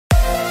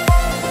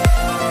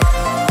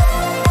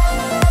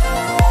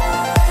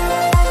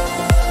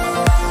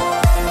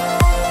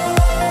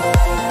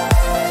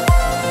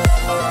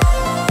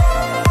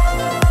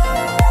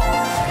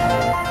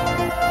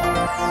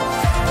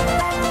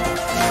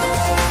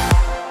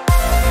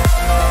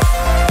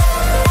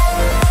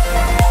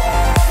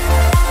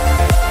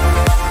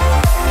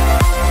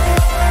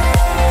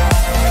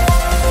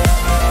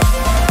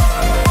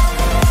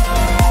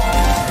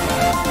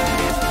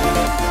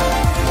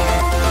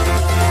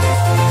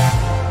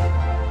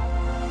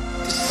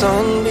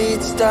sun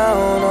beats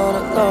down on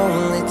a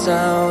lonely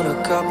town, a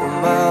couple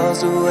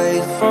miles away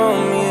from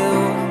you.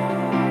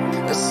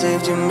 I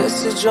saved your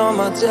message on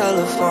my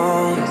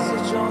telephone,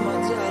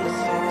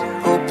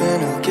 hoping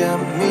it'll get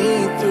me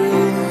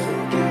through.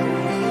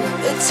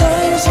 At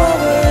times my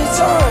words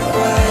aren't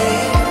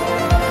right,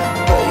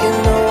 but you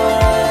know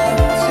where I am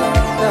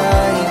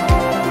tonight.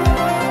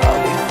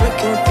 I'll be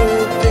flicking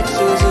through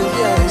pictures of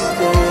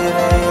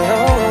yesterday.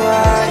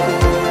 Alright,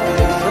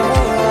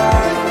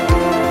 alright.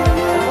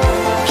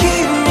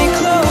 Keep me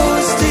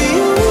close to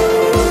you.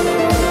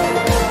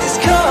 This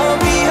can't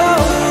be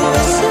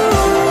over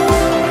soon.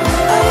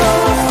 I know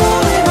I'm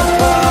falling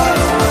apart,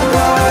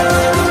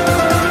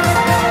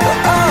 but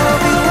I'll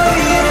be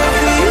waiting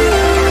for you.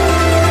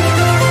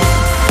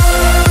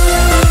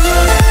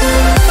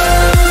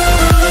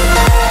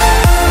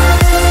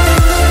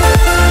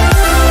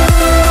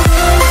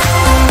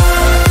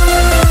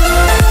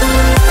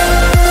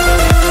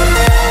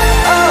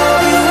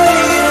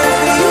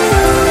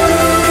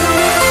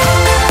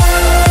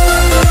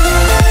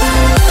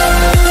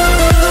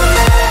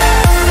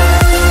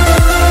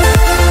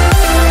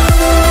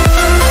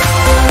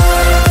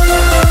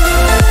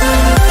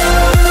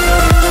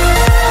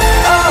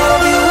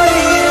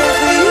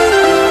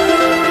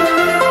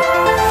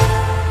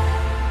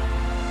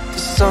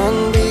 Sun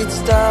beats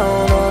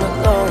down on a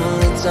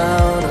lonely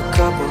town, a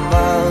couple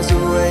miles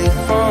away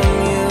from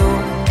you.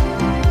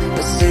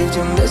 I saved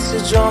your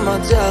message on my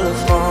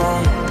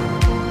telephone,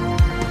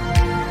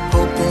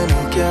 hoping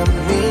it'll get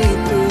me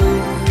through.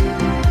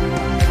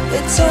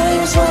 At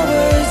times my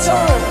words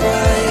aren't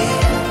right,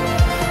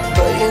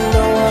 but you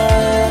know where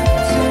I am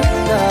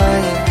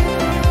tonight.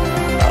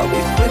 I'll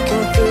be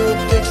flicking through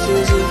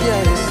pictures of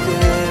yesterday.